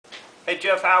Hey,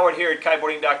 Jeff Howard here at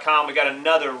Kiteboarding.com. We got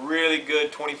another really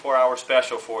good 24-hour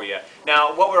special for you.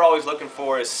 Now, what we're always looking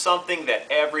for is something that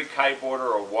every kiteboarder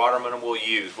or waterman will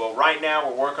use. Well, right now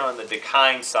we're working on the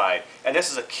Dakine side, and this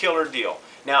is a killer deal.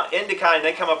 Now, in Dakine,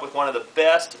 they come up with one of the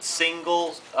best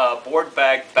single board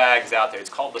bag bags out there. It's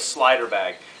called the slider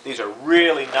bag. These are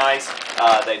really nice.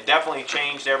 They've definitely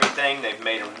changed everything. They've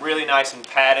made them really nice and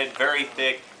padded, very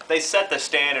thick. They set the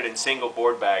standard in single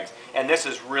board bags, and this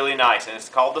is really nice, and it's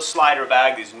called the slider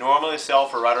bag. These normally sell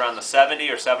for right around the 70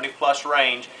 or 70 plus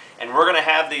range, and we're going to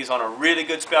have these on a really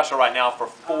good special right now for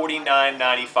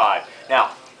 $49.95.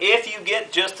 Now, if you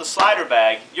get just the slider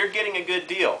bag, you're getting a good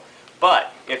deal.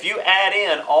 But if you add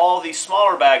in all these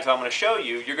smaller bags I'm going to show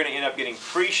you, you're going to end up getting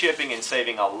free shipping and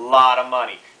saving a lot of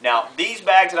money. Now, these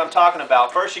bags that I'm talking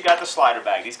about, first you got the slider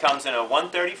bag. These comes in a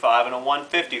 135 and a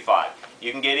 155.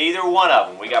 You can get either one of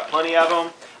them. We got plenty of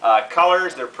them.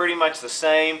 Colors, they're pretty much the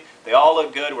same. They all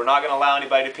look good. We're not going to allow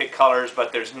anybody to pick colors,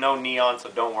 but there's no neon, so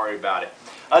don't worry about it.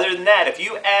 Other than that, if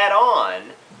you add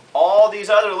on all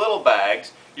these other little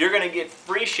bags, you're going to get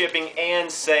free shipping and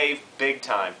save big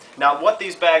time. Now, what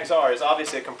these bags are is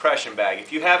obviously a compression bag.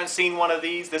 If you haven't seen one of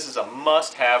these, this is a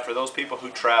must-have for those people who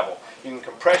travel. You can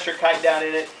compress your kite down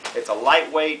in it. It's a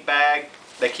lightweight bag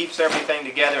that keeps everything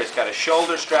together. It's got a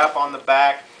shoulder strap on the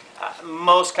back.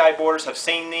 Most kiteboarders have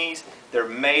seen these. They're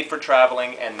made for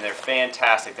traveling, and they're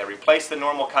fantastic. They replace the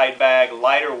normal kite bag,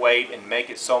 lighter weight, and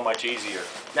make it so much easier.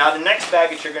 Now, the next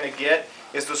bag that you're going to get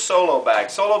is the solo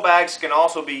bag. Solo bags can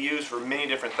also be used for many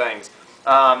different things.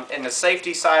 In the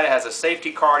safety side, it has a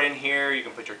safety card in here. You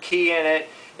can put your key in it.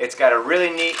 It's got a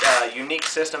really neat, unique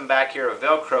system back here of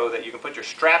Velcro that you can put your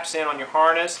straps in on your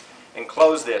harness and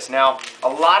close this. Now, a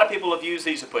lot of people have used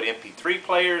these to put MP3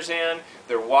 players in.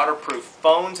 They're waterproof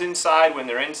phones inside when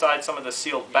they're inside some of the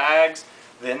sealed bags.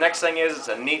 The next thing is it's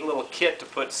a neat little kit to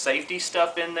put safety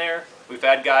stuff in there. We've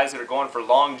had guys that are going for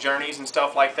long journeys and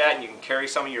stuff like that, and you can carry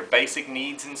some of your basic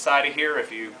needs inside of here if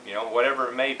you know, whatever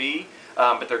it may be.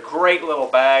 But they're great little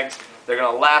bags. They're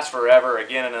going to last forever.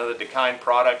 Again, another Dakine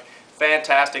product.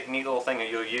 Fantastic, neat little thing that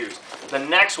you'll use. The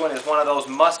next one is one of those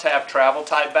must-have travel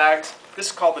type bags. This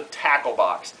is called the tackle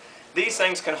box. These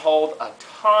things can hold a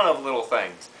ton of little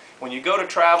things. When you go to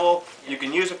travel, you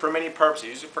can use it for many purposes.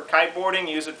 Use it for kiteboarding,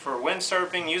 use it for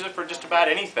windsurfing, use it for just about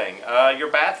anything.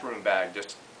 Your bathroom bag,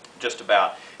 just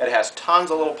about. It has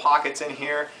tons of little pockets in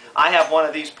here. I have one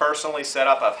of these personally set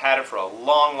up. I've had it for a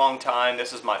long, long time.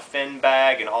 This is my fin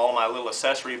bag and all my little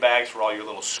accessory bags for all your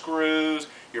little screws,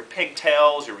 your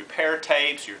pigtails, your repair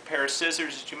tapes, your pair of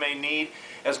scissors that you may need,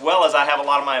 as well as I have a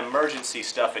lot of my emergency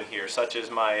stuff in here, such as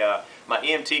my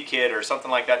EMT kit or something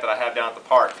like that I have down at the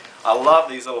park. I love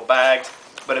these little bags,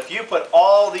 but if you put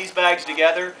all these bags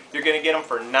together, you're going to get them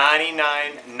for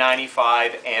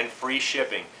 $99.95 and free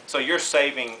shipping. So you're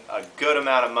saving a good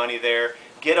amount of money there.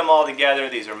 Get them all together.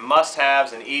 These are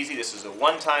must-haves and easy. This is a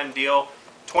one-time deal,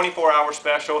 24-hour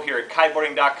special here at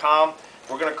Kiteboarding.com.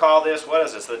 We're going to call this, what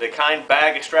is this, the Dakine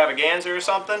Bag Extravaganza or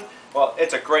something? Well,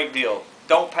 it's a great deal.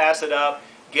 Don't pass it up.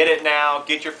 Get it now,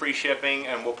 get your free shipping,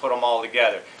 and we'll put them all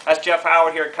together. That's Jeff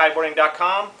Howard here at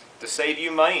Kiteboarding.com to save you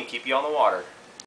money and keep you on the water.